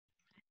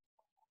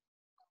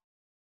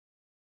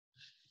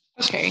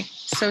Okay,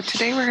 so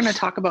today we're going to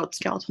talk about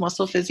skeletal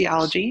muscle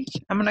physiology.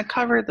 I'm going to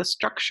cover the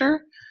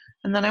structure,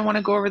 and then I want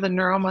to go over the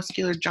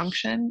neuromuscular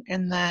junction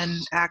and then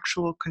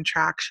actual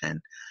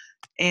contraction.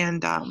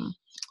 And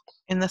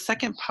in the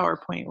second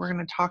PowerPoint, we're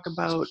going to talk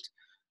about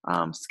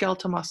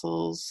skeletal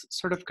muscles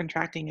sort of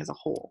contracting as a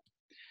whole.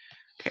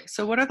 Okay,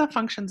 so what are the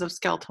functions of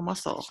skeletal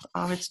muscle?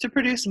 It's to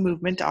produce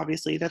movement,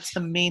 obviously. That's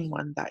the main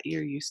one that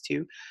you're used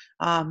to.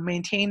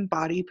 Maintain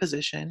body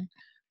position,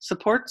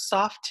 support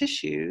soft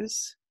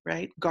tissues,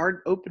 right?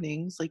 Guard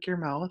openings like your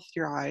mouth,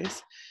 your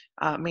eyes,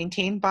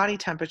 maintain body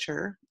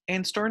temperature,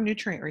 and store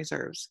nutrient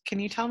reserves. Can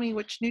you tell me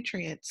which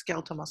nutrient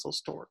skeletal muscle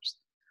stores?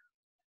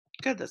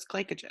 Good, that's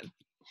glycogen.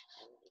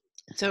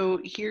 So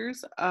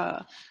here's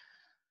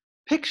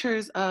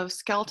pictures of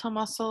skeletal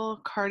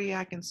muscle,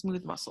 cardiac, and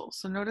smooth muscle.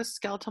 So notice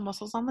skeletal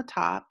muscles on the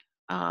top.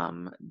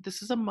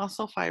 This is a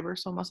muscle fiber.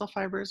 So muscle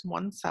fiber is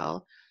one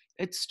cell.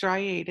 It's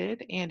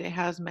striated and it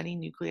has many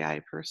nuclei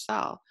per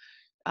cell.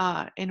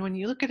 And when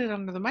you look at it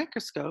under the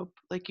microscope,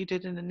 like you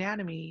did in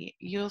anatomy,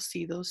 you'll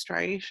see those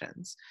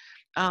striations.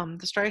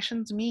 The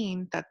striations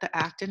mean that the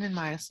actin and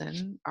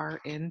myosin are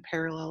in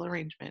parallel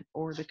arrangement,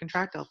 or the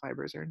contractile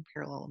fibers are in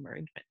parallel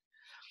arrangement.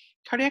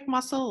 Cardiac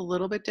muscle, a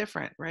little bit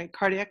different, right?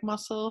 Cardiac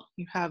muscle,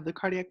 you have the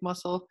cardiac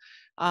muscle.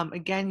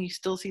 Again, you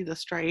still see the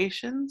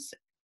striations.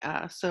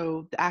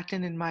 So the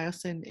actin and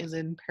myosin is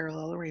in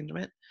parallel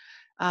arrangement.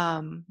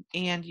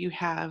 And you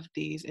have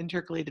these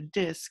intercalated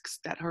discs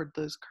that hold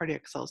those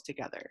cardiac cells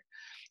together.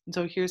 And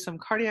so here's some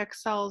cardiac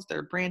cells.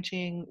 They're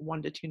branching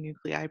 1 to 2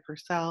 nuclei per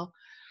cell.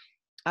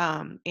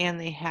 And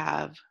they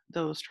have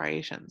those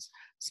striations.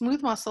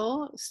 Smooth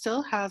muscle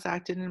still has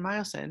actin and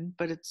myosin,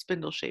 but it's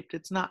spindle shaped.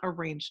 It's not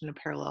arranged in a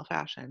parallel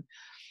fashion.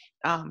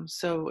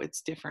 So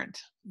it's different.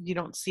 You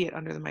don't see it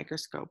under the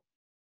microscope.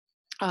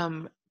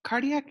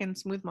 Cardiac and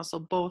smooth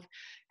muscle both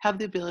have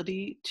the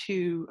ability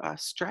to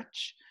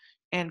stretch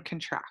and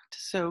contract.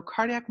 So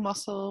cardiac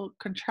muscle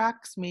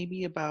contracts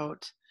maybe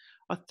about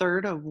a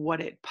third of what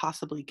it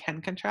possibly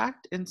can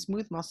contract, and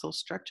smooth muscle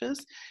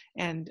stretches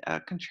and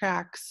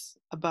contracts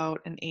about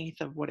an eighth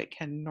of what it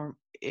can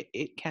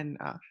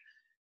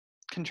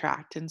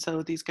contract. And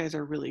so these guys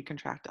are really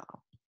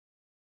contractile.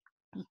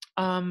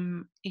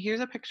 Here's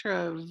a picture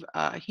of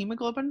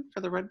hemoglobin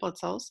for the red blood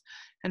cells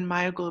and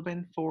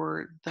myoglobin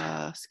for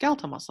the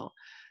skeletal muscle.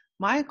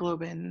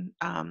 Myoglobin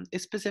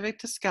is specific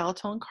to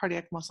skeletal and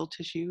cardiac muscle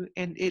tissue,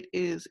 and it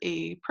is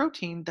a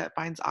protein that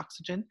binds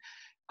oxygen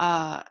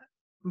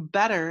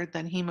better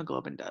than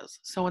hemoglobin does.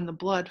 So when the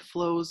blood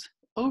flows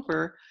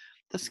over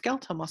the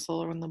skeletal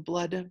muscle, or when the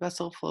blood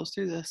vessel flows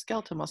through the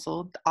skeletal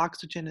muscle, the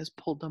oxygen is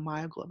pulled to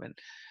myoglobin.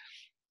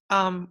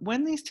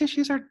 When these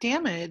tissues are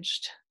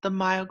damaged, the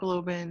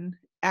myoglobin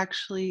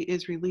actually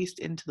is released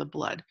into the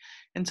blood.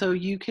 And so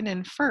you can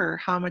infer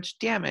how much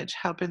damage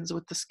happens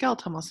with the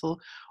skeletal muscle,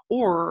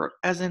 or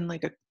as in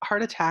like a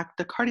heart attack,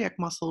 the cardiac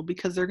muscle,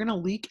 because they're going to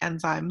leak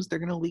enzymes, they're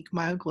going to leak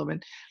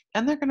myoglobin,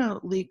 and they're going to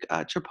leak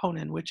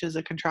troponin, which is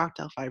a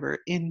contractile fiber,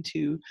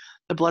 into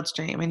the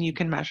bloodstream, and you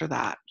can measure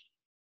that.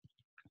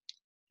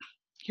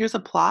 Here's a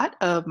plot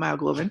of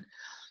myoglobin.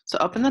 So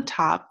up in the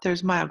top,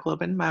 there's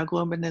myoglobin.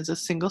 Myoglobin is a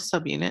single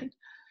subunit.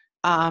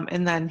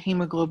 And then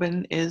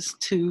hemoglobin is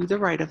to the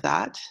right of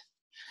that.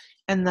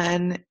 And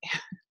then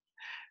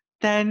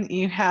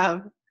you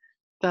have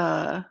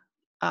the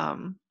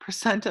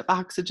percent of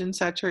oxygen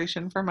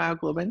saturation for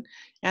myoglobin,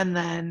 and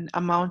then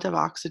amount of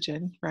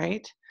oxygen,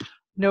 right?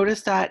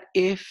 Notice that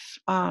if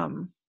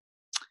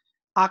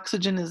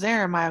oxygen is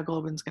there,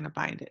 myoglobin is going to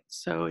bind it.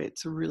 So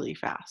it's really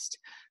fast.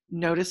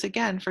 Notice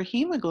again, for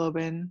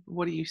hemoglobin,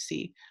 what do you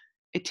see?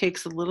 It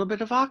takes a little bit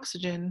of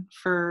oxygen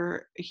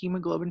for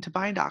hemoglobin to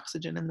bind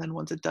oxygen. And then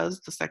once it does,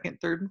 the second,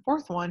 third, and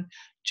fourth one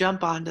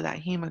jump onto that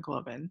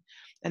hemoglobin,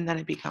 and then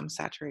it becomes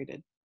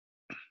saturated.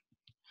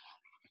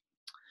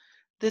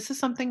 This is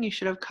something you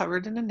should have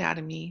covered in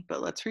anatomy,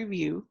 but let's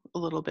review a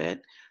little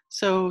bit.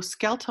 So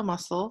skeletal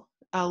muscle,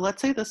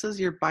 let's say this is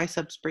your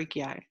biceps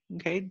brachii,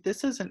 okay?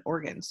 This is an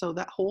organ. So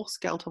that whole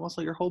skeletal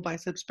muscle, your whole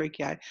biceps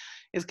brachii,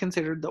 is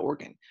considered the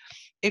organ.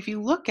 If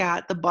you look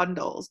at the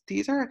bundles,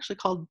 these are actually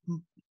called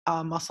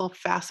muscle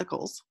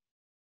fascicles.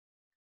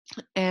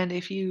 And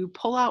if you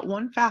pull out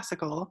one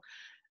fascicle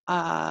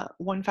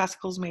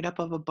is made up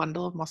of a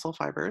bundle of muscle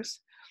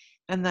fibers,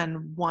 and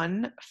then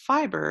one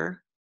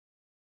fiber,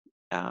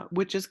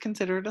 which is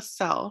considered a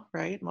cell,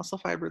 right? Muscle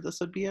fiber,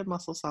 this would be a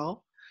muscle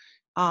cell.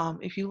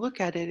 If you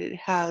look at it, it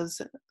has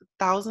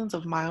thousands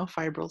of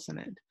myofibrils in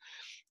it.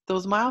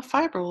 Those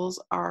myofibrils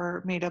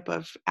are made up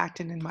of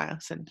actin and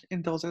myosin,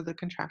 and those are the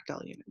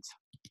contractile units.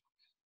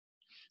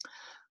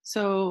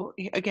 So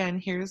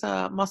again, here's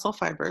a muscle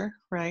fiber,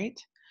 right?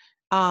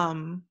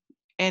 And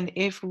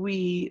if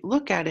we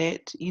look at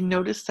it, you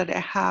notice that it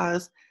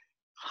has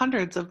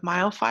hundreds of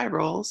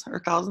myofibrils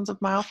or thousands of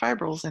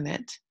myofibrils in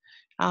it.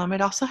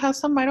 It also has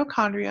some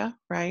mitochondria,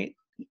 right?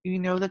 You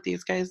know that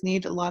these guys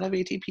need a lot of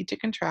ATP to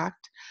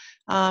contract.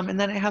 And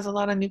then it has a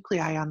lot of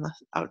nuclei on the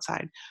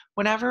outside.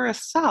 Whenever a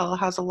cell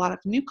has a lot of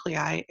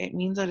nuclei, it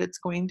means that it's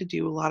going to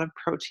do a lot of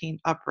protein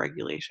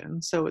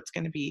upregulation. So it's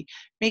going to be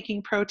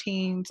making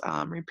proteins,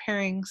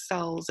 repairing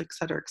cells, et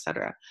cetera, et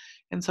cetera.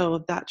 And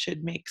so that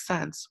should make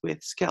sense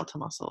with skeletal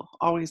muscle,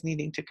 always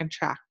needing to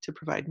contract to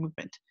provide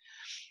movement.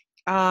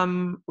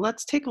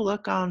 Let's take a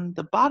look on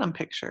the bottom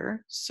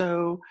picture.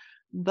 So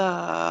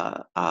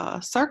the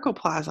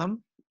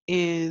sarcoplasm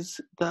is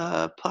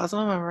the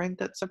plasma membrane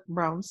that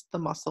surrounds the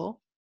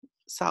muscle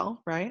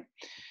cell, right?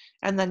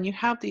 And then you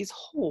have these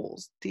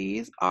holes.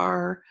 These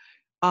are,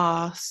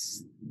 that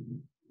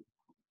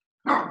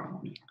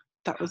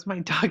was my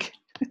dog.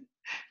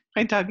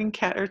 My dog and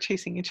cat are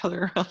chasing each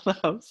other around the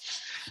house.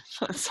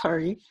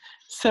 Sorry.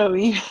 So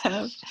you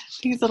have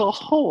these little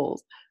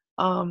holes.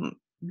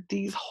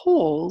 These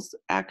holes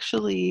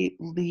actually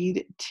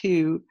lead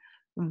to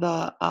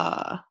the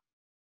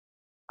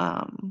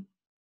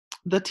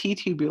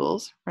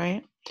T-tubules,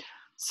 right?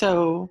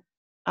 So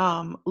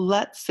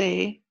let's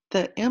say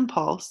the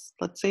impulse,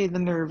 let's say the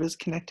nerve is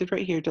connected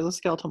right here to the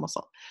skeletal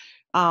muscle.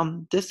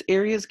 This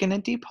area is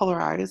going to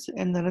depolarize,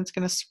 and then it's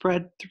going to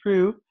spread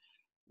through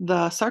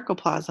the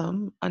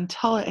sarcoplasm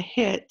until it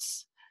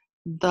hits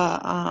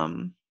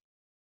the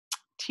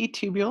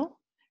T-tubule,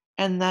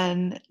 and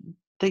then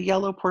the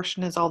yellow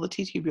portion is all the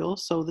T-tubules.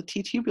 So the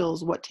T-tubule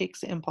is what takes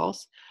the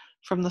impulse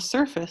from the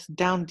surface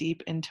down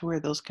deep into where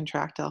those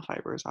contractile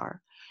fibers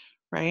are,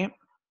 right?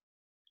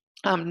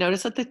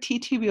 Notice that the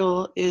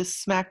T-tubule is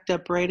smacked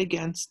up right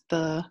against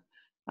the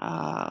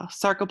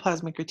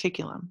sarcoplasmic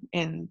reticulum,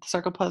 and the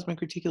sarcoplasmic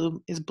reticulum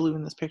is blue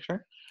in this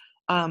picture.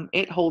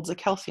 It holds the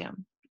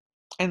calcium.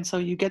 And so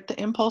you get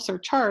the impulse or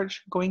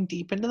charge going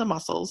deep into the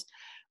muscles,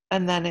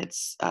 and then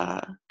it's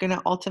going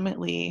to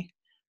ultimately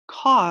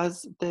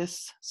cause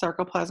this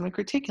sarcoplasmic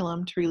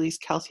reticulum to release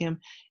calcium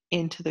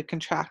into the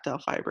contractile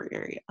fiber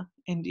area.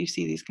 And you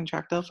see these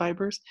contractile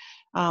fibers.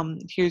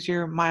 Here's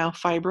your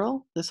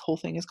myofibril. This whole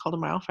thing is called a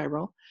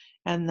myofibril.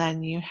 And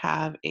then you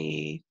have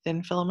a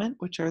thin filament,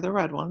 which are the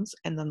red ones,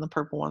 and then the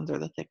purple ones are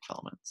the thick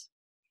filaments.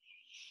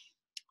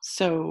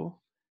 So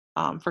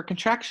for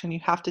contraction,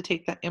 you have to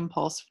take that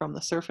impulse from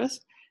the surface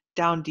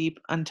down deep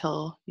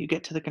until you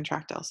get to the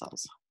contractile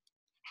cells.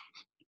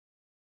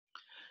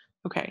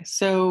 Okay,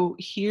 so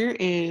here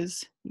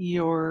is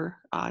your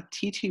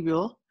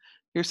T-tubule,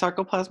 your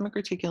sarcoplasmic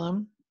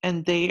reticulum,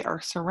 and they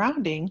are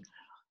surrounding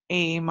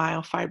a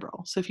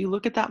myofibril. So if you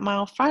look at that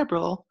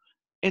myofibril,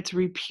 it's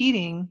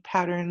repeating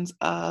patterns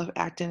of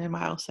actin and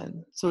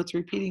myosin. So it's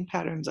repeating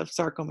patterns of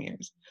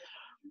sarcomeres.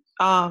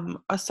 A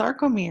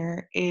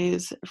sarcomere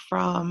is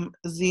from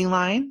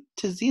Z-line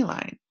to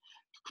Z-line.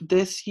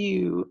 This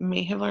you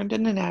may have learned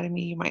in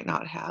anatomy, you might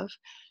not have.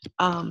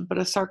 But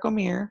a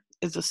sarcomere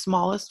is the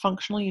smallest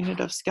functional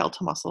unit of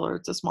skeletal muscle, or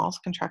it's the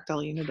smallest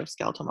contractile unit of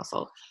skeletal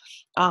muscle.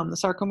 The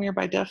sarcomere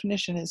by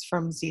definition is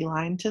from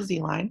Z-line to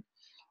Z-line.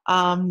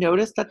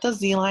 Notice that the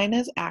Z-line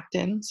is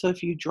actin, so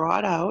if you draw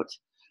it out,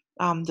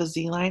 the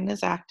Z-line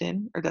is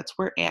actin, or that's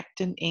where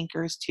actin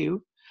anchors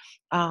to.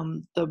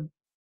 The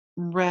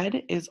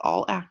red is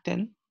all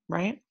actin,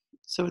 right?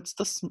 So it's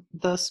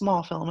the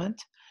small filament.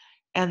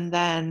 And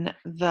then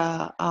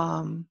the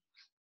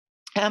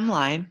M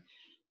line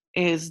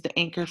is the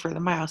anchor for the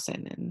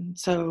myosin. And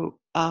so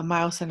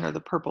myosin are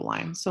the purple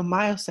line. So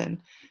myosin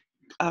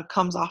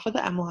comes off of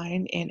the M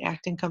line and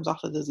actin comes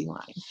off of the Z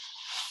line.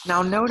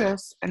 Now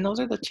notice, and those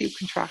are the two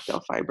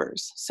contractile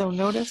fibers. So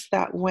notice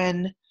that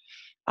when,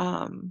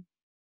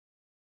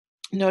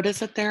 notice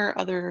that there are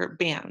other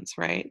bands,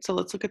 right? So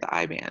let's look at the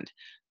I band.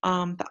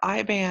 The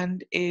I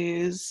band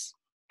is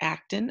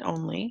actin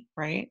only,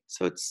 right?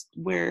 So it's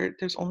where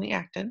there's only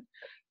actin.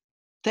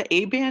 The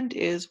A band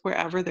is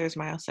wherever there's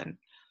myosin.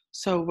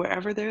 So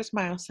wherever there's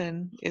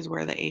myosin is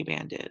where the A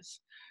band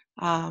is.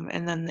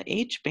 And then the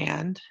H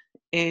band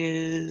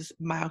is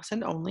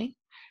myosin only.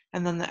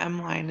 And then the M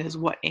line is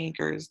what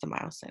anchors the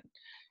myosin.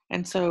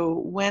 And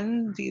so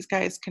when these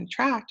guys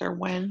contract, or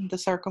when the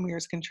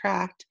sarcomeres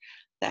contract,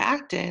 the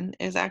actin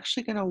is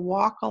actually going to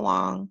walk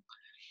along,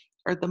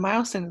 or the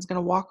myosin is going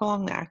to walk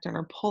along the actin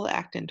or pull the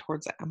actin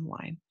towards the M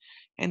line.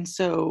 And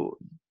so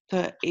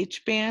the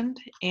H band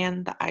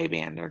and the I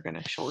band are going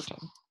to shorten.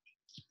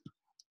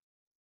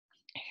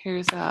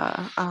 Here's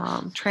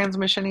a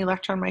transmission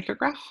electron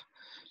micrograph.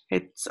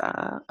 It's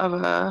of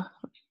a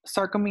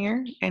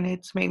sarcomere, and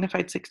it's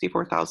magnified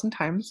 64,000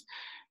 times.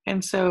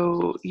 And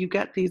so you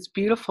get these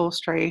beautiful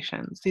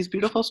striations. These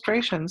beautiful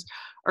striations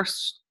are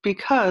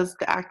because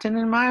the actin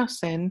and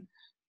myosin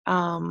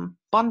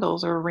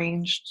bundles are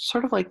arranged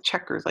sort of like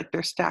checkers, like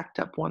they're stacked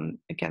up one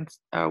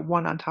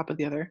on top of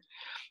the other.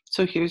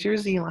 So here's your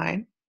Z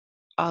line.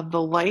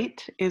 The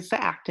light is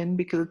the actin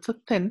because it's a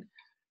thin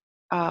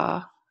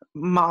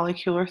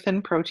molecular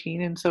thin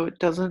protein, and so it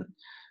doesn't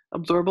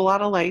absorb a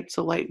lot of light,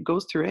 so light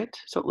goes through it,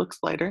 so it looks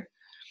lighter.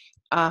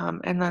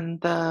 And then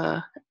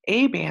the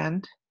A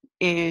band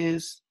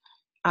is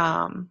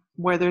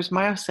where there's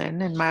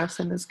myosin, and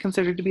myosin is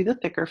considered to be the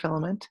thicker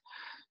filament,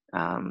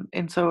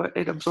 and so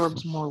it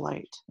absorbs more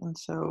light. And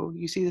so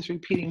you see this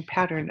repeating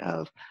pattern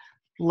of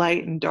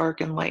light and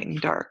dark and light and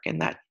dark, and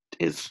that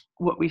is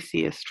what we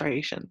see as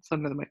striations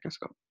under the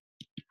microscope.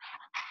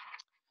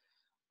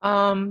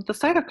 The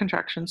site of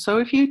contraction. So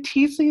if you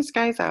tease these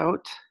guys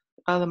out,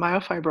 the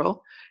myofibril,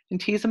 and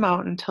tease them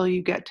out until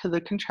you get to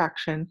the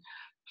contraction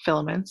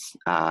filaments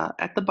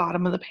at the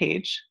bottom of the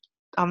page,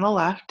 on the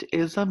left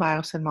is a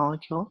myosin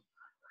molecule.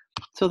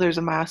 So there's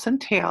a myosin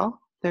tail,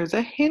 there's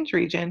a hinge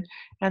region,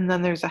 and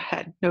then there's a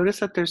head. Notice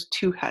that there's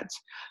two heads.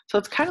 So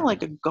it's kind of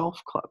like a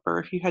golf club, or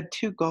if you had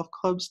two golf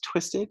clubs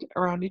twisted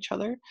around each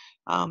other,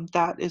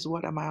 that is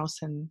what a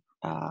myosin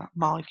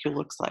molecule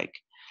looks like.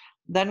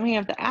 Then we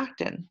have the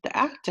actin. The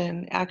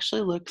actin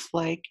actually looks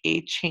like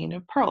a chain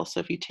of pearls. So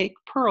if you take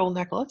pearl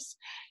necklace,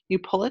 you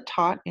pull it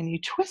taut and you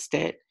twist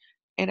it,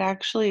 it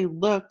actually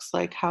looks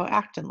like how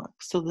actin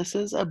looks. So this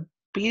is a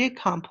beaded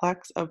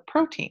complex of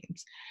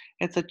proteins.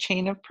 It's a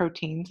chain of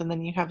proteins, and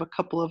then you have a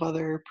couple of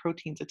other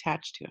proteins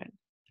attached to it.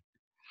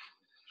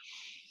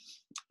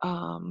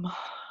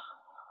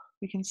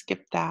 We can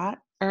skip that,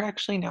 or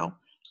actually no.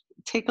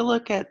 Take a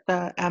look at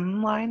the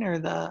M line, or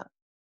the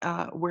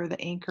where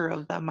the anchor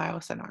of the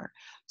myosin are.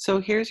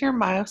 So here's your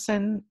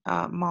myosin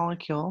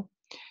molecule,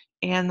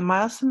 and the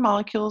myosin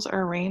molecules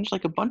are arranged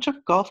like a bunch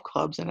of golf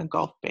clubs in a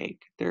golf bag.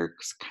 They're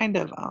kind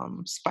of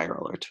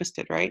spiral or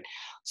twisted, right?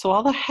 So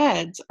all the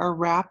heads are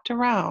wrapped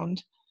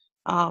around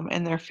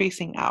and they're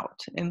facing out.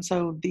 And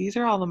so these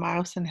are all the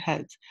myosin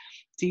heads.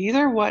 These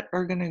are what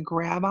are going to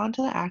grab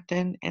onto the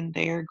actin, and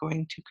they are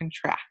going to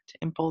contract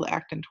and pull the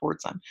actin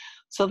towards them.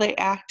 So they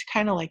act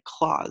kind of like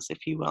claws,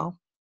 if you will,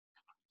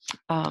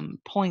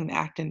 pulling the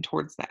actin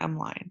towards the M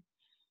line.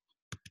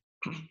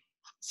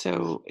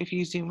 So if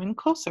you zoom in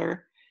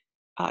closer,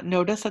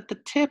 notice at the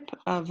tip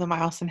of the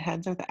myosin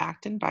heads are the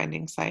actin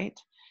binding site,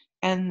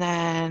 and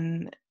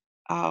then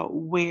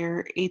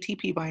where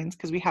ATP binds,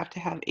 because we have to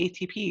have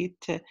ATP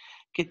to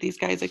get these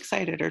guys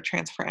excited or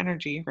transfer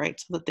energy, right,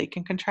 so that they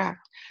can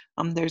contract.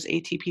 There's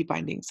ATP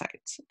binding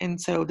sites. And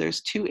so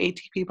there's two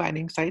ATP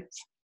binding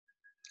sites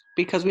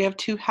because we have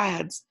two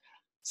heads.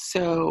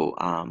 So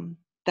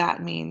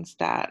that means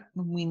that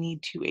we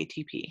need two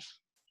ATP.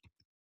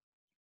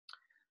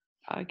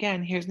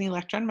 Again, here's an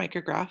electron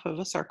micrograph of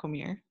a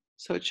sarcomere.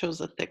 So it shows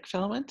the thick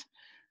filament,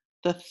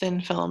 the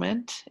thin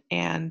filament,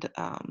 and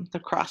the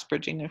cross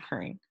bridging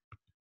occurring.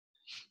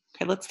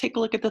 Okay, let's take a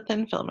look at the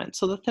thin filament.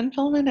 So the thin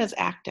filament is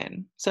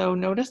actin. So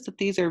notice that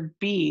these are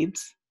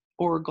beads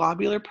or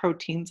globular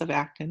proteins of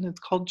actin. It's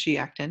called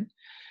G-actin.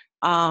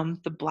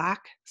 The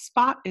black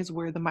spot is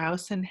where the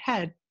myosin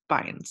head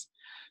binds.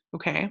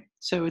 Okay,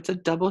 so it's a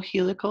double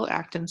helical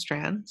actin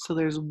strand. So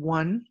there's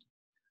one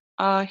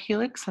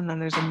helix, and then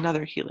there's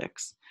another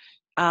helix.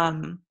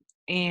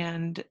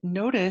 And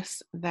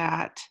notice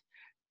that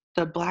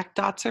the black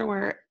dots are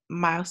where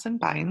myosin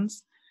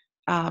binds.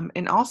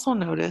 And also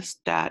notice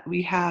that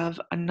we have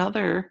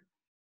another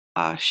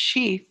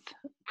sheath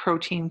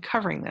protein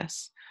covering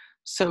this.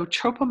 So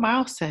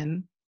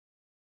tropomyosin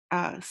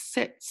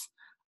sits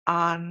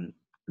on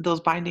those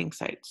binding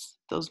sites,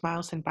 those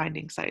myosin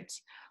binding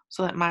sites,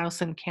 so that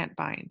myosin can't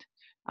bind.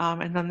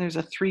 And then there's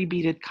a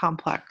three-beaded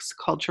complex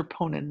called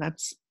troponin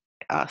that's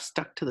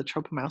stuck to the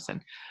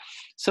tropomyosin.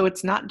 So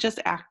it's not just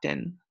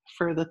actin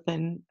for the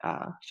thin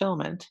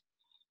filament.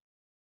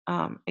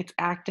 It's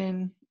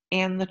actin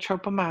and the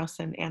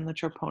tropomyosin and the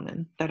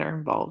troponin that are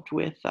involved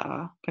with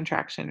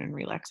contraction and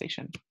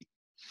relaxation.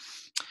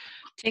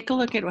 Take a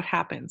look at what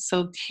happens.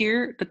 So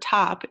here, the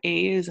top,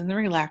 A, is in the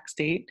relaxed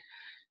state.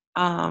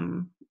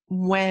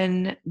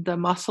 When the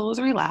muscle is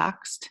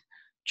relaxed,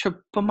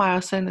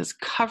 tropomyosin is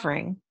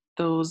covering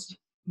those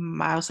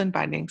myosin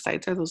binding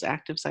sites, or those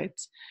active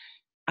sites,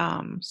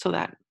 so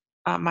that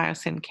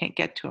myosin can't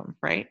get to them,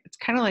 right? It's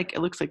kind of like,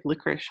 it looks like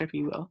licorice, if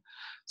you will.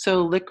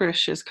 So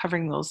licorice is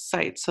covering those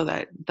sites so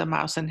that the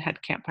myosin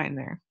head can't bind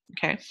there,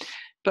 okay?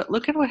 But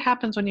look at what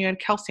happens when you add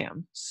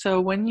calcium. So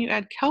when you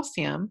add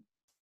calcium,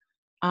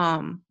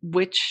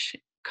 which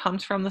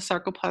comes from the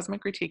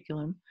sarcoplasmic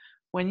reticulum,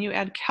 when you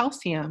add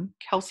calcium,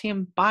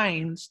 calcium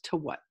binds to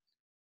what?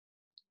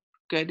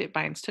 Good, it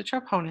binds to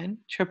troponin.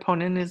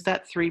 Troponin is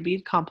that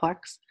three-bead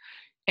complex.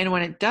 And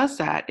when it does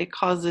that, it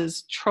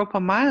causes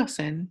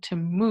tropomyosin to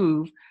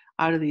move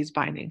out of these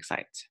binding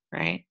sites,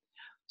 right?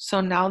 So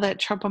now that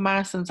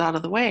tropomyosin's out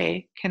of the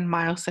way, can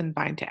myosin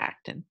bind to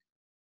actin?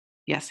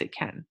 Yes, it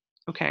can.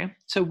 Okay,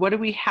 so what do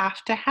we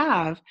have to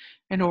have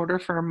in order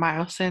for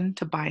myosin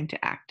to bind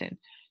to actin?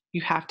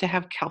 You have to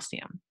have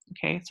calcium.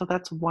 Okay, so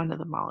that's one of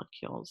the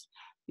molecules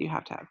you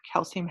have to have.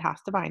 Calcium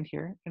has to bind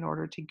here in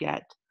order to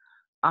get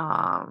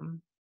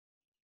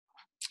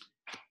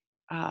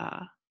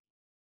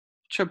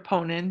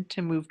troponin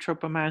to move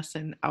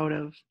tropomyosin out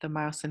of the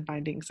myosin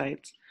binding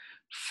sites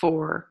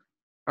for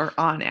or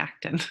on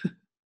actin.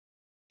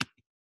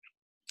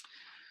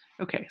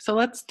 Okay, so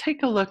let's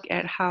take a look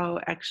at how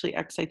actually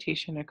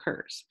excitation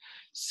occurs.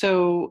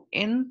 So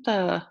in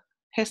the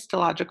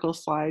histological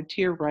slide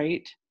to your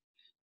right,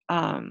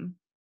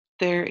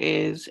 there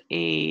is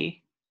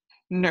a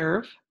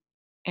nerve,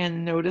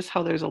 and notice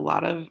how there's a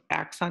lot of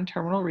axon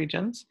terminal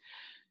regions.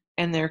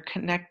 and they're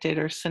connected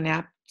or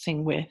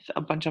synapsing with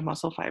a bunch of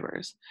muscle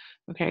fibers.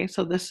 Okay,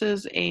 so this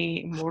is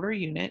a motor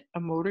unit. A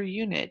motor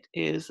unit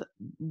is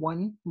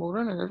one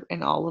motor nerve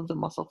and all of the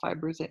muscle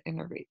fibers it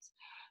innervates.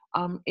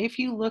 If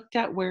you looked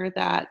at where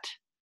that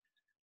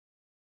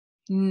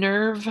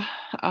nerve,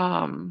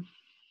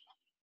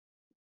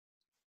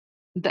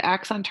 the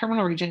axon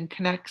terminal region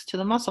connects to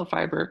the muscle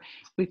fiber,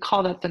 we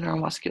call that the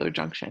neuromuscular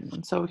junction.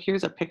 And so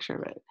here's a picture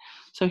of it.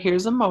 So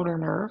here's a motor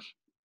nerve,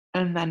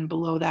 and then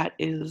below that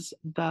is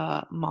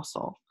the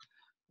muscle.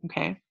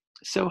 Okay,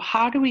 so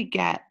how do we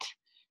get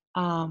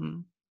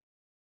the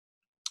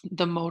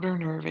motor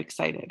nerve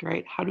excited,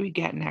 right? How do we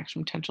get an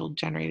action potential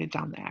generated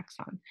down the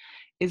axon?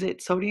 Is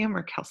it sodium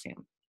or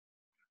calcium?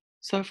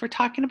 So if we're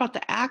talking about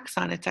the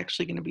axon, it's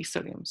actually going to be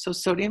sodium. So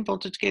sodium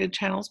voltage gated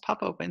channels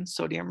pop open,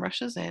 sodium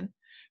rushes in,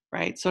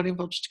 right? Sodium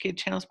voltage gated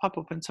channels pop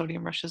open,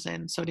 sodium rushes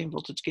in, sodium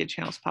voltage gated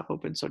channels pop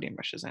open, sodium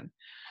rushes in.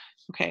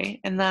 Okay,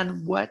 and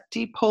then what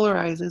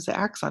depolarizes the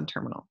axon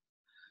terminal?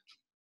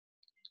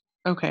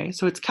 Okay,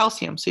 so it's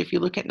calcium. So if you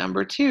look at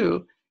number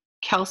 2,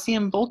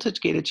 calcium voltage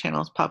gated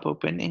channels pop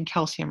open and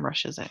calcium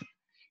rushes in.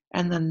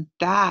 And then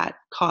that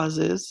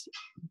causes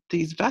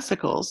these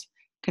vesicles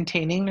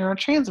containing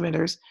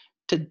neurotransmitters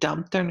to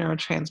dump their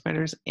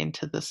neurotransmitters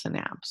into the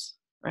synapse,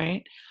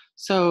 right?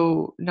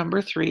 So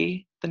number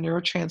 3, the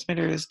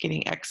neurotransmitter is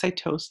getting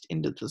excitosed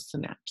into the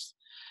synapse.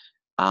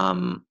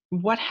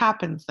 What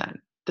happens then?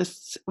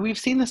 We've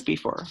seen this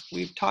before.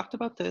 We've talked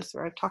about this,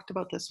 or I've talked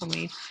about this when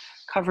we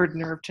covered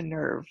nerve to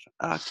nerve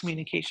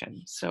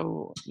communication.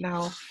 So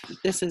now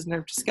this is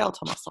nerve to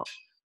skeletal muscle.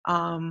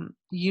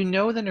 You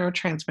know the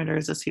neurotransmitter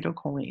is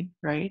acetylcholine,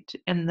 right?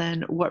 And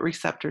then what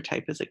receptor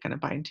type is it going to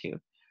bind to?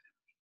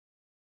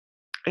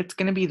 It's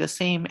going to be the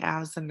same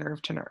as the nerve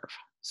to nerve.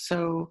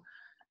 So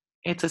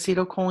it's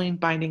acetylcholine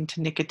binding to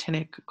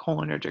nicotinic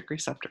cholinergic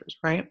receptors,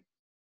 right?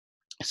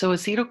 So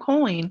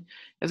acetylcholine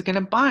is going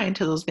to bind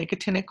to those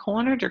nicotinic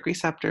cholinergic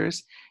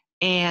receptors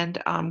and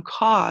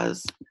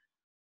cause,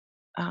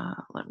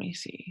 let me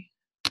see,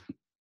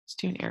 let's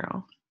do an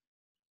arrow,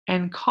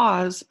 and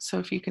cause, so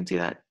if you can see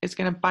that, it's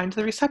going to bind to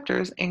the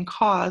receptors and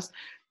cause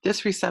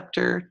this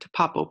receptor to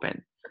pop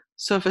open.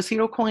 So if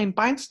acetylcholine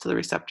binds to the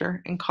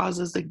receptor and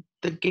causes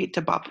the gate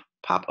to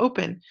pop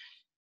open,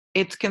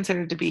 it's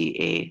considered to be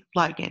a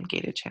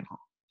ligand-gated channel,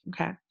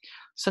 okay?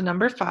 So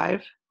number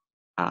 5,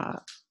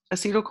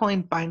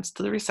 acetylcholine binds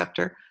to the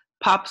receptor,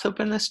 pops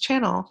open this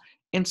channel,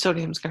 and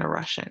sodium's going to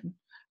rush in.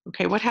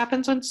 Okay, what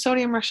happens when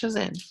sodium rushes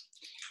in?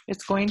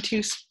 It's going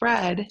to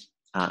spread.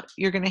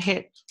 You're going to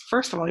hit,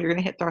 first of all, you're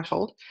going to hit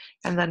threshold,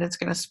 and then it's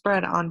going to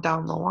spread on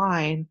down the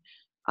line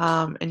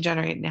and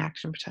generate an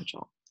action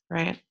potential,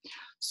 right?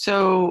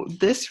 So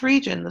this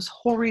region, this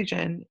whole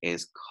region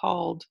is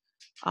called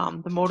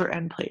the motor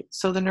end plate.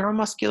 So the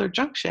neuromuscular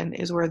junction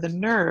is where the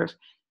nerve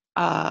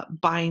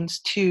binds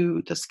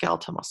to the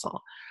skeletal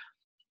muscle.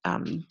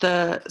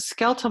 The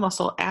skeletal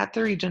muscle at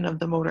the region of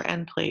the motor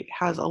end plate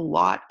has a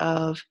lot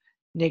of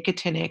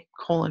nicotinic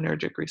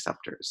cholinergic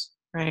receptors,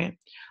 right?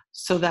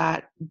 So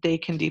that they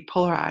can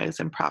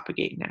depolarize and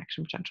propagate an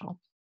action potential.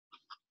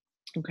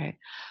 Okay,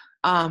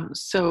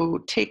 so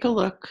take a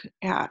look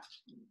at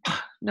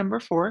number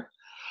 4.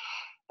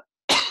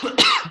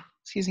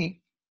 Excuse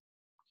me.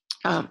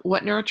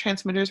 What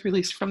neurotransmitter is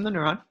released from the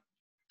neuron?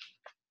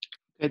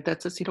 Good,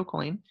 that's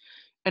acetylcholine.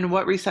 And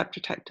what receptor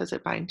type does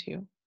it bind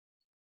to?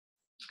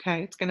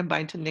 Okay, it's going to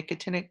bind to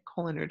nicotinic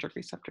cholinergic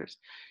receptors.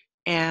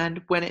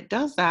 And when it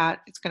does that,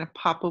 it's going to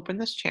pop open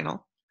this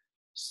channel.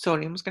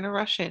 Sodium is going to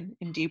rush in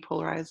and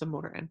depolarize the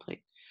motor end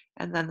plate.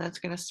 And then that's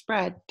going to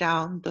spread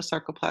down the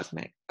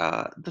sarcoplasmic,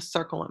 the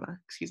sarcolemma,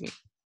 excuse me.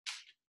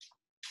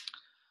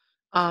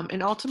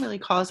 And ultimately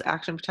cause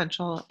action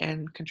potential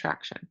and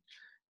contraction.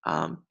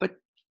 But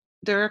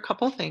there are a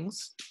couple of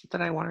things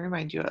that I want to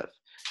remind you of.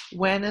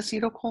 When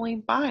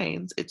acetylcholine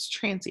binds, it's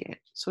transient.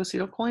 So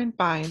acetylcholine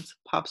binds,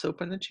 pops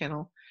open the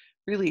channel,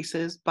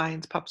 releases,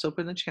 binds, pops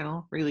open the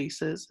channel,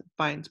 releases,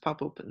 binds,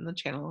 pop open the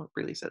channel,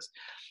 releases.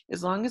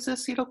 As long as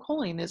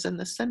acetylcholine is in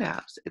the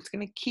synapse, it's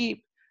going to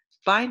keep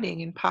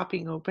binding and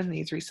popping open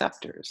these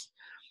receptors.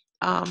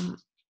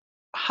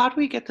 How do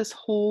we get this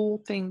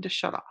whole thing to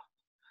shut off?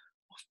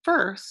 Well,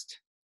 first,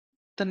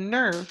 the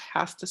nerve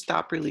has to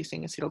stop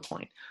releasing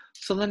acetylcholine.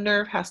 So the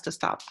nerve has to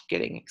stop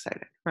getting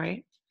excited,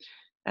 right?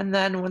 And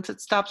then once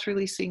it stops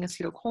releasing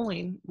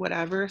acetylcholine,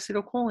 whatever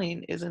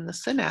acetylcholine is in the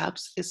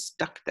synapse is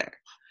stuck there.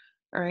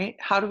 All right,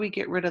 how do we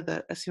get rid of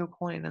the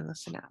acetylcholine in the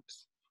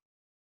synapse?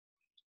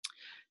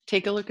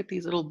 Take a look at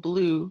these little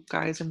blue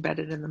guys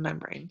embedded in the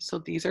membrane. So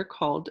these are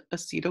called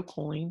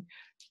acetylcholine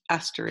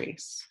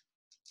esterase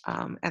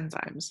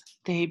enzymes.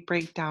 They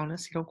break down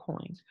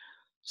acetylcholine.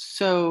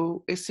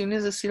 So as soon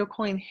as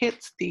acetylcholine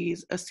hits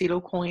these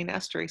acetylcholine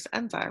esterase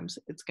enzymes,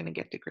 it's going to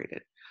get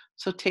degraded.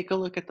 So take a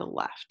look at the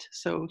left.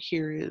 So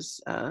here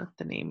is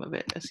the name of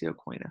it,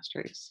 acetylcholine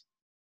esterase.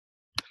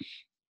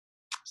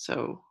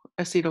 So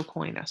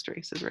acetylcholine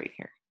esterase is right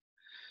here.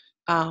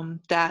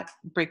 That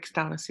breaks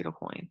down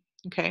acetylcholine.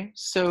 Okay,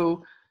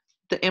 so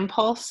the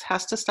impulse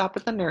has to stop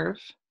at the nerve.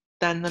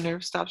 then the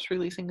nerve stops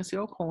releasing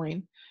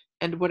acetylcholine,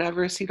 and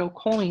whatever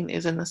acetylcholine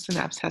is in the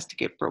synapse has to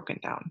get broken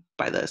down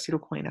by the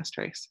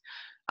acetylcholinesterase.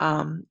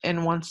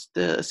 And once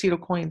the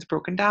acetylcholine is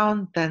broken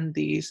down, then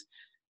these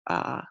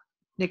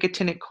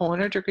nicotinic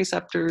cholinergic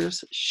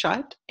receptors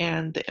shut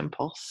and the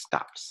impulse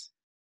stops.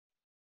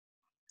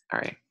 All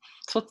right,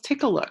 so let's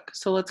take a look.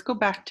 So let's go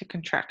back to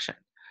contraction.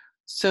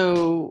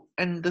 So,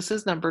 and this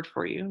is numbered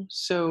for you.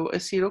 So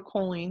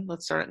acetylcholine,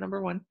 let's start at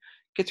number 1,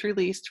 gets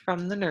released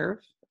from the nerve.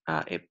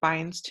 It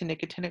binds to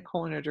nicotinic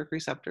cholinergic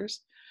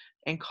receptors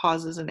and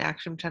causes an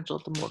action potential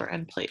at the motor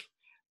end plate.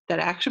 That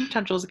action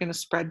potential is going to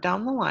spread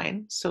down the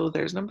line. So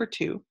there's number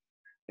 2.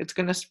 It's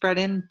going to spread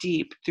in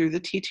deep through the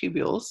T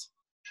tubules.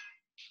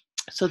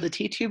 So the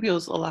T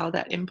tubules allow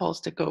that impulse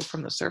to go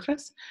from the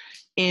surface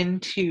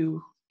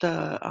into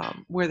the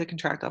where the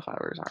contractile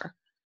fibers are.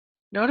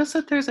 Notice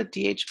that there's a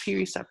DHP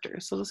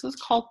receptor. So this is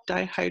called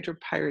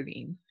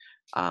dihydropyridine,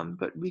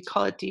 but we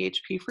call it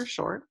DHP for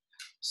short.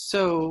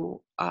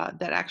 So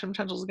that action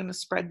potential is going to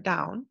spread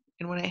down.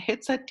 And when it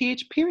hits that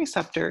DHP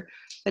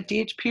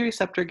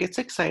receptor gets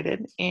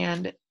excited,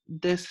 and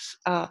this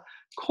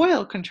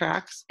coil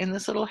contracts and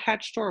this little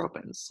hatch door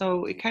opens.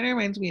 So it kind of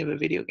reminds me of a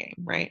video game,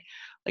 right?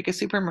 Like a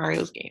Super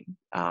Mario's game,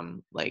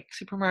 like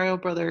Super Mario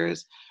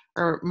Brothers,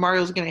 or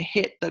Mario's going to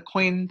hit the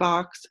coin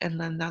box, and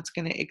then that's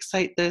going to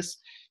excite this,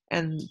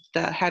 and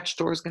the hatch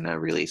door is going to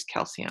release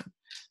calcium.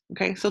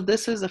 Okay, so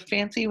this is a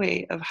fancy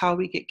way of how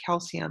we get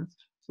calcium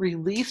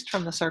released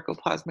from the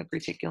sarcoplasmic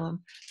reticulum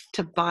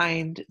to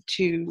bind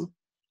to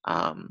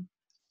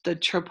the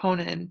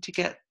troponin to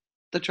get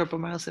the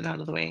tropomyosin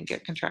out of the way and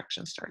get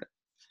contraction started.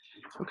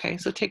 Okay,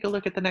 so take a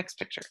look at the next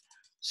picture.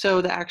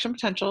 So the action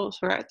potential, so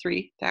we're at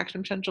 3, the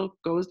action potential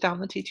goes down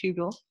the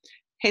T-tubule,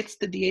 hits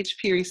the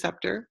DHP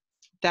receptor,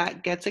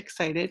 that gets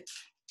excited,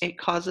 it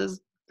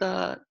causes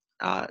the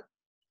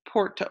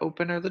port to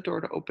open, or the door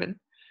to open,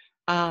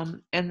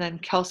 and then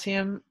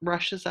calcium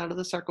rushes out of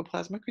the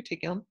sarcoplasmic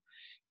reticulum,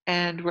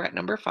 and we're at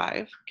number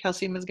 5.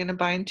 Calcium is going to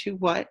bind to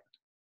what?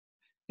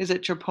 Is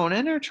it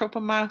troponin or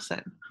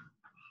tropomyosin?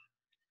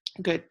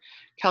 Good.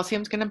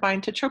 Calcium is going to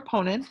bind to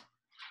troponin,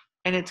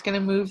 and it's going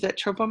to move that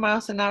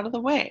tropomyosin out of the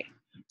way.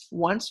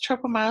 Once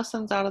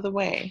tropomyosin's out of the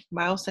way,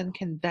 myosin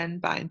can then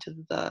bind to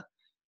the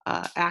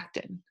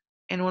actin.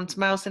 And once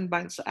myosin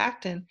binds to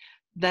actin,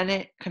 then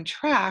it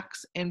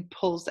contracts and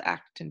pulls the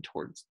actin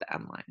towards the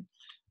M line.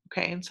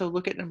 Okay, and so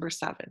look at number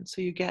 7.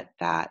 So you get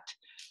that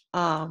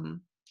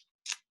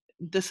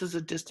this is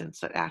a distance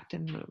that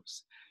actin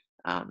moves.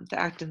 The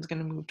actin's going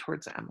to move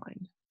towards the M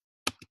line.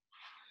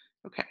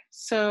 Okay,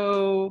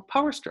 so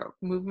power stroke,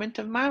 movement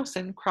of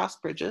myosin cross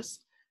bridges,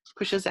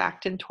 pushes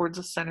actin towards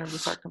the center of the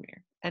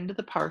sarcomere. End of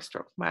the power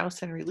stroke,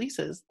 myosin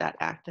releases that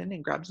actin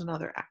and grabs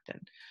another actin.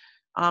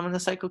 And the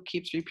cycle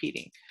keeps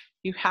repeating.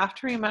 You have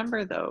to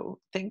remember, though,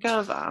 think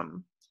of,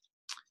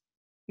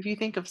 if you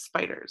think of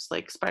spiders,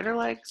 like spider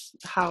legs,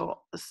 how,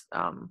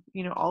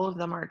 all of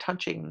them are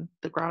touching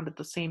the ground at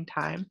the same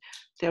time.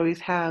 They always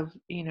have,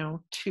 they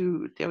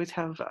always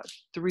have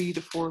 3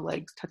 to 4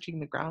 legs touching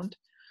the ground.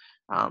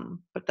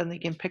 But then they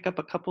can pick up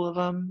a couple of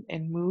them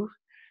and move.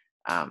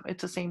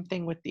 It's the same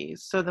thing with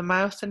these. So the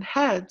myosin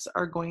heads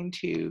are going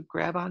to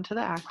grab onto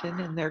the actin,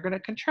 and they're going to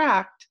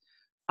contract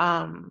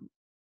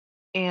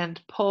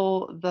and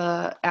pull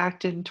the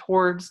actin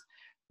towards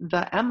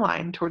the M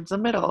line, towards the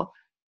middle,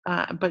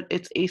 but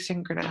it's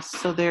asynchronous.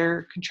 So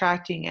they're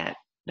contracting at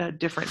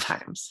different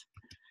times.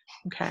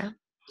 Okay,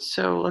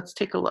 so let's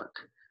take a look.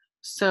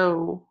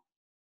 So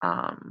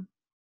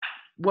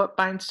what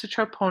binds to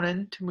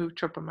troponin to move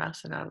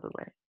tropomyosin out of the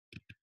way?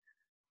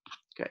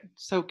 Good.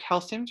 So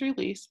calcium's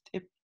released,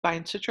 it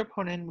binds to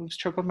troponin, moves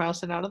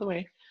tropomyosin out of the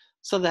way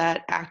so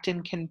that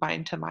actin can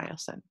bind to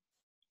myosin,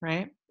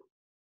 right?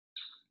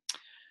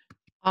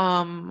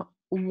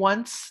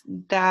 Once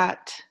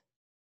that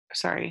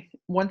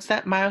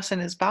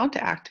myosin is bound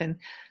to actin,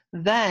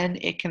 then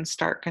it can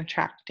start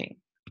contracting,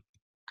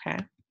 okay?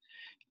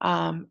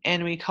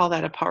 And we call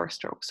that a power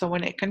stroke. So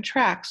when it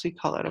contracts, we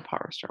call it a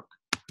power stroke.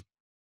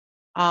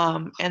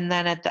 And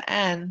then at the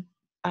end,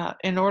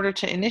 in order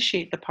to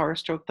initiate the power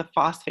stroke, the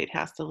phosphate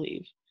has to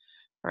leave,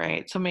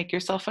 right? So make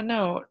yourself a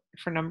note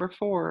for number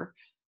 4,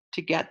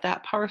 to get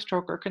that power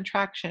stroke or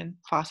contraction,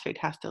 phosphate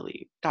has to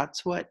leave.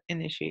 That's what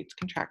initiates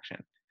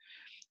contraction.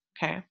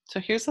 Okay, so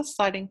here's the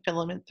sliding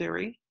filament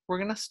theory. We're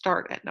going to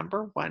start at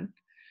number 1.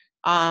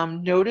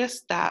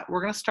 Notice that we're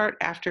going to start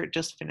after it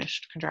just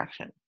finished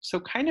contraction. So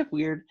kind of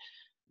weird,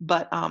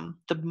 but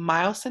the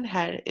myosin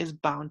head is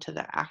bound to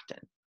the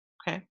actin,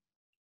 okay?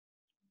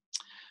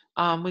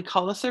 We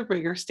call this a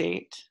rigor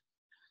state.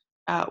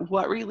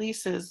 What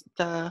releases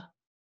the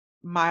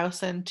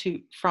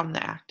myosin from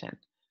the actin?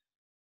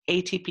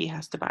 ATP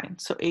has to bind.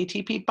 So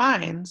ATP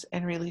binds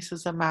and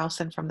releases the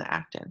myosin from the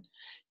actin.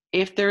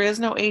 If there is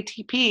no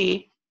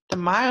ATP, the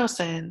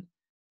myosin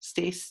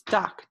stays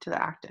stuck to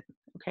the actin.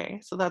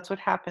 Okay, so that's what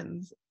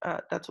happens.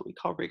 That's what we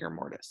call rigor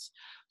mortis.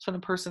 So when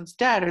a person's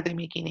dead, are they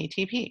making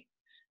ATP?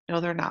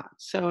 No, they're not.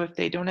 So if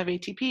they don't have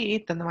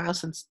ATP, then the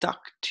myosin's stuck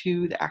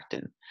to the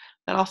actin.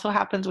 That also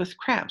happens with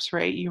cramps,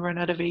 right? You run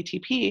out of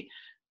ATP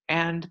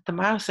and the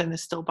myosin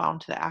is still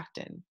bound to the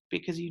actin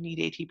because you need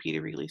ATP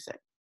to release it.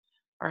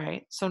 All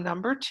right, so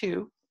number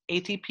 2,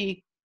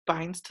 ATP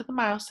binds to the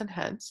myosin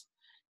heads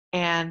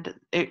and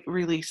it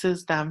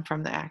releases them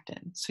from the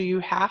actin. So you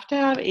have to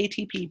have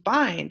ATP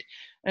bind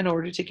in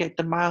order to get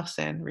the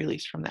myosin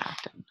released from the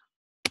actin.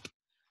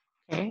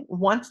 Okay,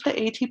 once the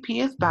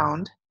ATP is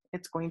bound,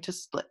 it's going to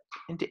split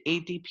into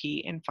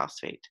ADP and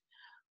phosphate.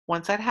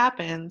 Once that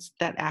happens,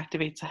 that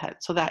activates the head.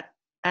 So that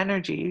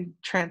energy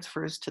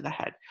transfers to the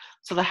head.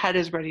 So the head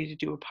is ready to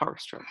do a power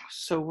stroke.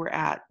 So we're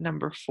at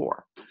number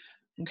 4.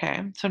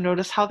 Okay, so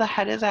notice how the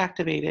head is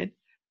activated,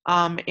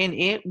 and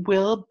it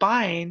will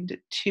bind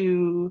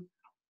to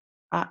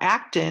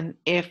actin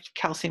if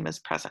calcium is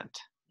present.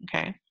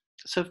 Okay,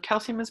 so if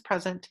calcium is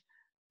present,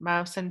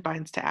 myosin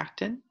binds to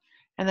actin.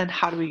 And then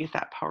how do we get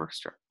that power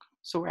stroke?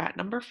 So we're at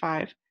number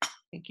 5.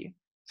 Thank you.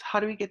 So how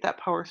do we get that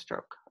power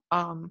stroke?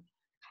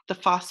 The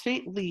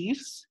phosphate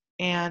leaves,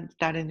 and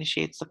that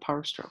initiates the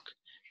power stroke.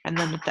 And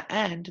then at the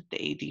end, the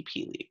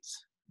ADP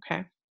leaves.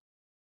 Okay,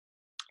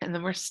 and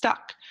then we're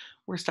stuck.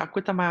 We're stuck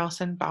with the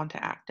myosin bound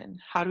to actin.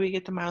 How do we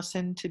get the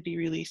myosin to be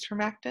released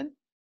from actin?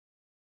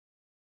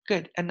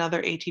 Good,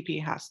 another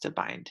ATP has to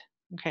bind.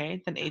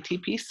 Okay, then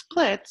ATP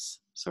splits.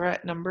 So we're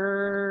at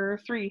number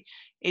 3.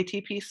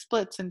 ATP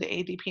splits into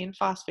ADP and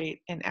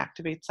phosphate and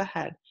activates the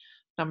head.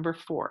 Number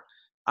 4.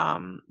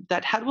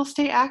 That head will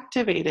stay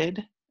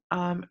activated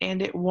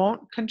and it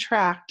won't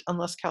contract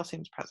unless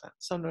calcium is present.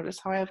 So notice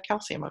how I have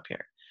calcium up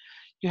here.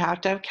 You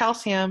have to have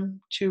calcium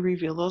to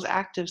reveal those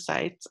active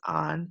sites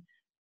on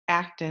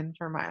actin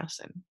for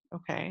myosin.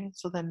 Okay,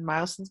 so then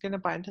myosin is going to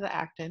bind to the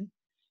actin,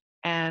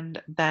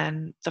 and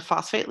then the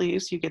phosphate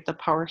leaves, you get the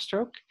power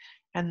stroke,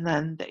 and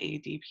then the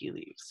ADP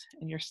leaves,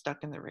 and you're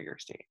stuck in the rigor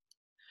state.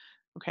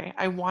 Okay,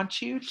 I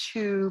want you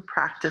to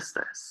practice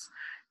this.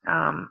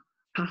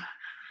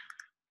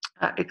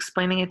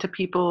 Explaining it to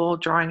people,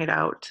 drawing it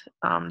out.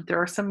 There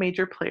are some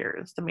major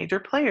players. The major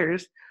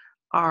players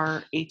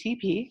are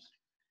ATP,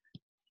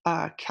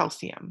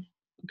 calcium.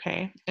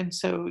 Okay, and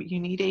so you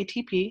need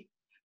ATP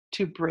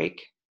to break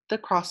the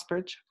cross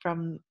bridge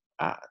from,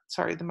 the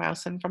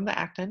myosin from the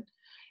actin,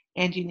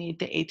 and you need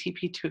the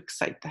ATP to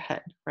excite the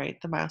head,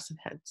 right, the myosin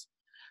heads,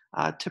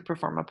 to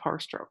perform a power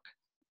stroke.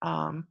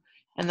 And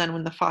then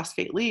when the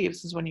phosphate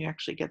leaves is when you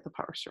actually get the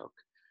power stroke.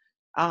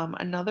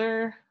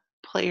 Another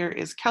player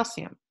is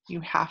calcium. You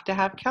have to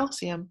have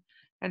calcium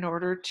in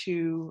order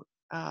to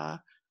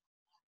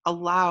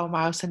allow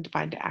myosin to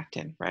bind to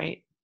actin,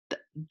 right?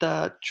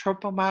 The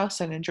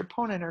tropomyosin and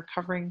troponin are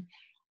covering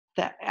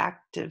the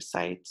active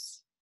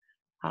sites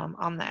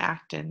on the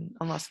actin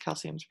unless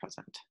calcium is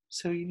present.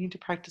 So you need to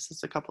practice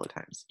this a couple of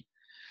times.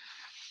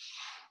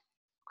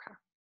 Okay.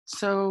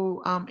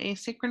 So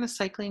asynchronous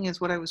cycling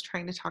is what I was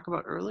trying to talk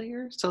about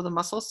earlier. So the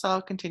muscle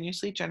cell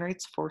continuously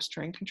generates force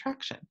during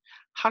contraction.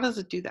 How does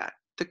it do that?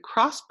 The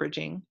cross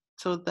bridging,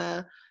 so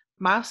the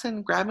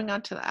myosin grabbing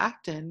onto the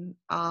actin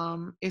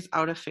is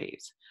out of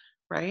phase,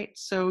 right?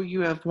 So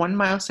you have one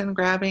myosin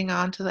grabbing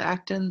onto the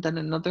actin, then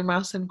another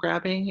myosin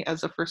grabbing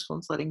as the first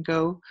one's letting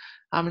go.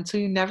 And so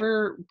you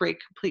never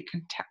break complete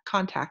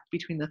contact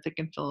between the thick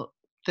and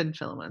thin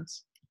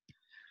filaments.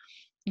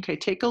 Okay,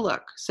 take a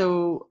look.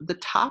 So the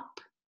top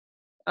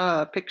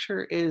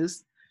picture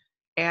is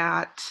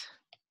at,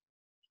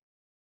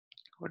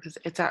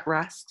 it's at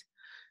rest.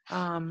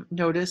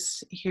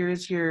 Notice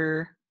here's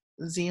your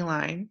Z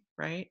line,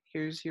 right?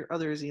 Here's your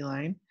other Z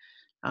line.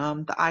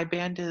 The I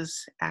band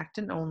is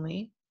actin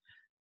only.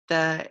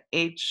 The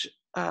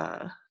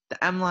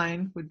M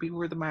line would be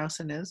where the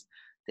myosin is.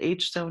 The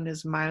H zone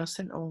is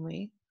myosin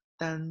only.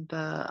 Then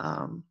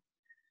the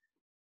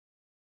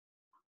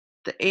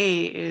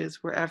A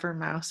is wherever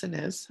myosin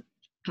is,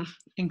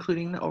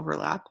 including the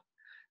overlap.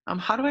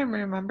 How do I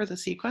remember the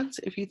sequence?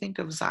 If you think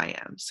of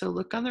Ziam. So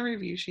look on the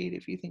review sheet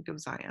if you think of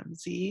Ziam.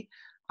 Z-I-A-H-M.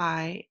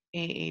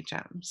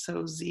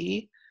 So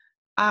Z-I-A-H-M.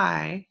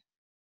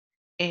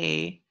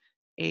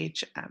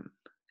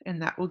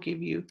 And that will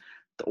give you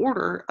the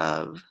order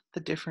of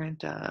the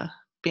different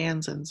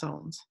bands and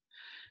zones.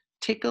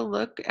 Take a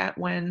look at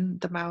when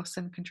the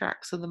myosin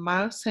contracts. So the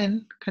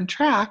myosin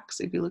contracts,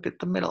 if you look at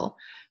the middle,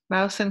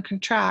 myosin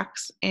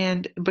contracts,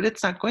 but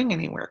it's not going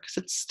anywhere because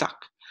it's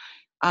stuck.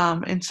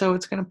 And so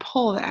it's going to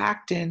pull the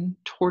actin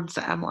towards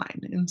the M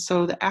line. And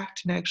so the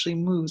actin actually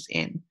moves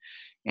in.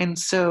 And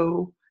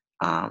so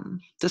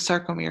the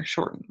sarcomere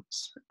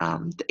shortens.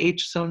 The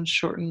H zone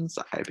shortens,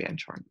 the I band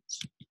shortens.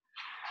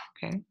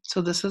 Okay,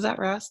 so this is at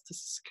rest. This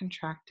is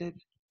contracted,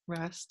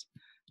 rest,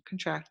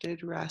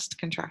 contracted, rest,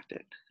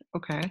 contracted.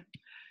 Okay.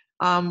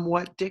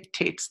 What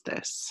dictates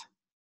this?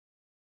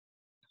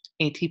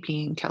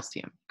 ATP and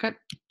calcium. Good.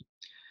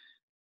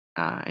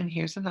 And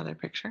here's another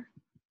picture,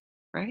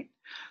 right?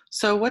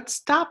 So what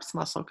stops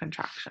muscle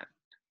contraction?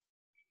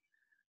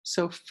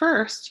 So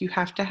first, you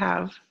have to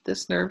have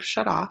this nerve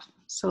shut off.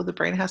 So the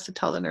brain has to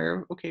tell the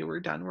nerve, okay, we're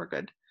done, we're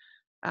good.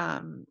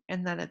 And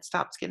then it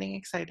stops getting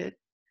excited.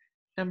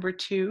 Number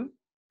 2,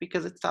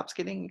 because it stops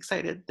getting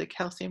excited, the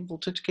calcium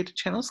voltage gated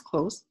channels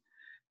close.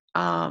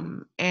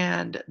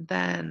 And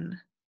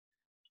then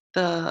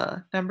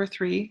the number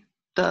 3,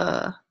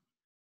 the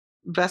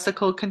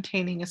vesicle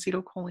containing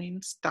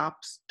acetylcholine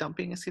stops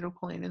dumping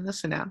acetylcholine in the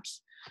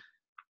synapse.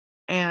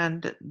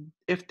 And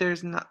if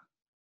there's not,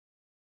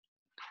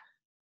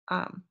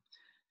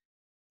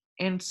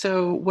 and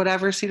so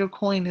whatever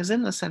acetylcholine is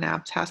in the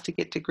synapse has to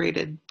get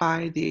degraded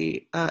by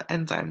the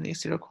enzyme, the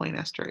acetylcholine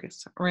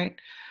esterase, right?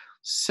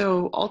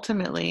 So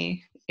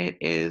ultimately, it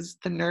is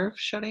the nerve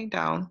shutting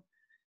down,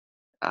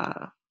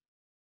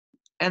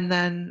 and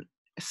then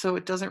so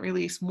it doesn't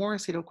release more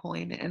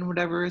acetylcholine, and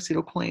whatever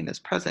acetylcholine is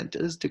present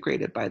is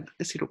degraded by the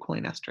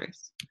acetylcholine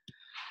esterase.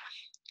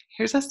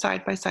 Here's a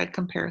side-by-side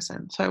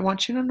comparison. So I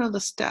want you to know the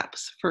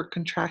steps for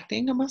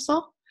contracting a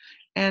muscle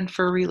and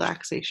for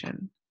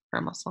relaxation for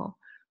a muscle.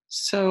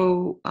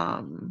 So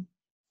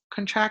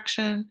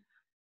contraction,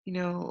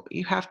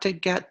 you have to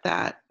get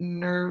that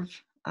nerve,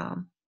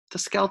 the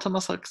skeletal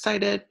muscle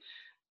excited.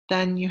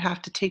 Then you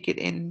have to take it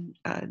in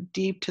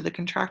deep to the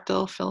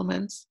contractile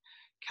filaments.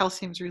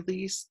 Calcium's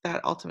released.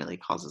 That ultimately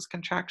causes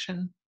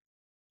contraction.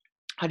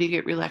 How do you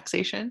get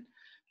relaxation?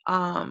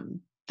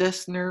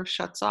 This nerve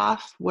shuts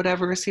off.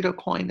 Whatever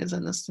acetylcholine is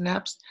in the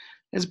synapse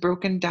is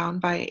broken down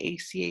by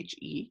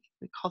ACHE.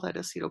 We call that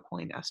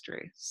acetylcholine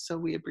esterase. So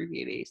we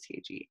abbreviate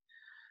ACHE.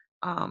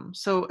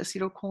 So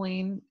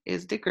acetylcholine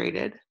is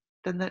degraded.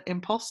 Then the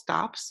impulse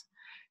stops.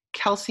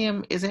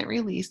 Calcium isn't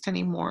released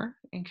anymore.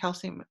 And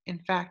calcium, in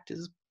fact,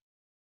 is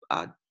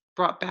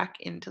brought back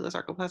into the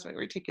sarcoplasmic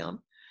reticulum.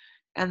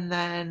 And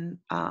then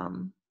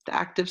the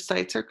active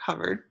sites are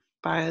covered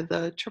by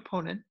the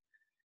troponin,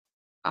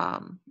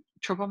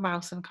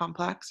 tropomyosin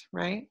complex,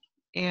 right?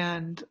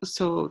 And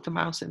so the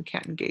myosin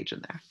can't engage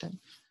in the actin.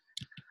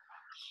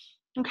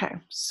 Okay,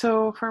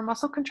 so for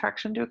muscle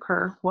contraction to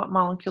occur, what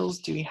molecules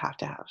do we have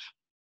to have?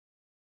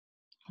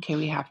 Okay,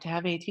 we have to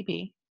have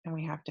ATP and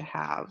we have to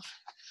have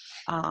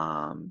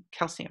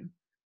calcium.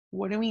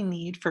 What do we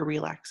need for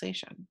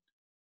relaxation?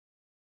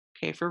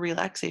 Okay, for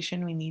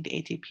relaxation, we need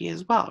ATP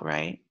as well,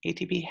 right?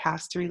 ATP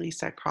has to release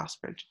that cross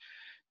bridge.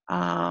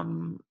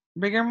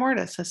 Rigor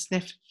mortis is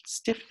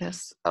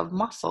stiffness of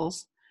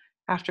muscles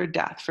after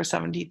death for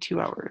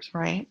 72 hours,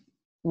 right?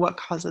 What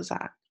causes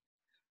that?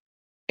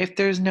 If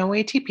there's no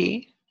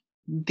ATP,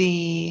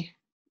 the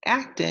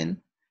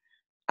actin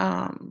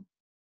or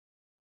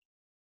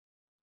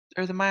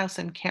the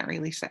myosin can't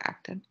release the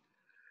actin.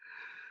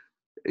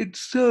 And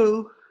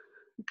so,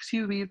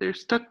 they're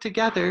stuck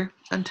together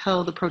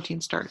until the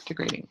proteins start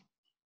degrading.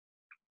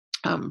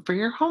 For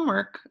your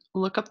homework,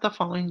 look up the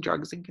following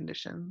drugs and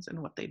conditions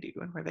and what they do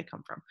and where they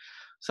come from.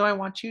 So I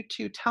want you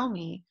to tell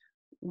me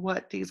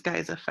what these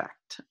guys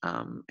affect.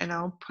 And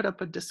I'll put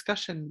up a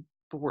discussion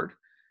board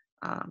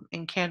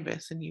in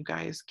Canvas and you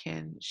guys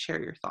can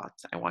share your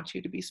thoughts. I want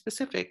you to be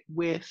specific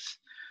with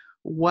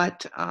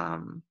what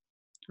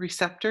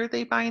receptor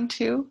they bind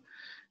to,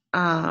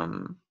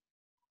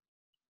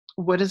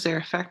 what is their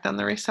effect on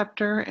the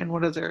receptor, and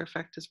what is their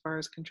effect as far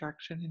as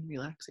contraction and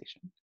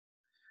relaxation.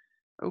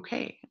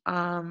 Okay,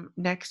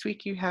 next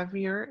week you have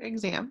your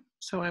exam,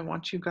 so I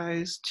want you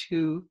guys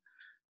to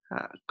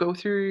go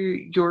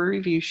through your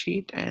review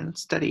sheet and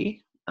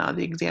study.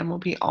 The exam will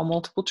be all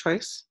multiple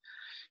choice,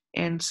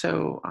 and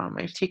so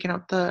I've taken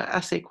out the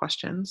essay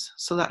questions,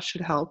 so that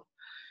should help.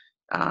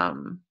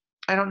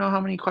 I don't know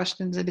how many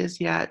questions it is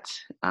yet,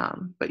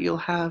 but you'll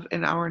have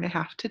an hour and a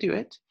half to do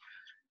it.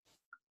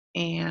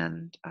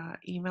 And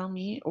email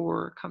me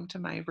or come to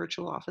my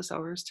virtual office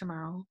hours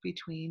tomorrow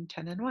between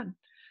 10 and 1.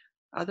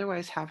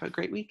 Otherwise, have a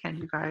great weekend,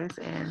 you guys,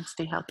 and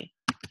stay healthy.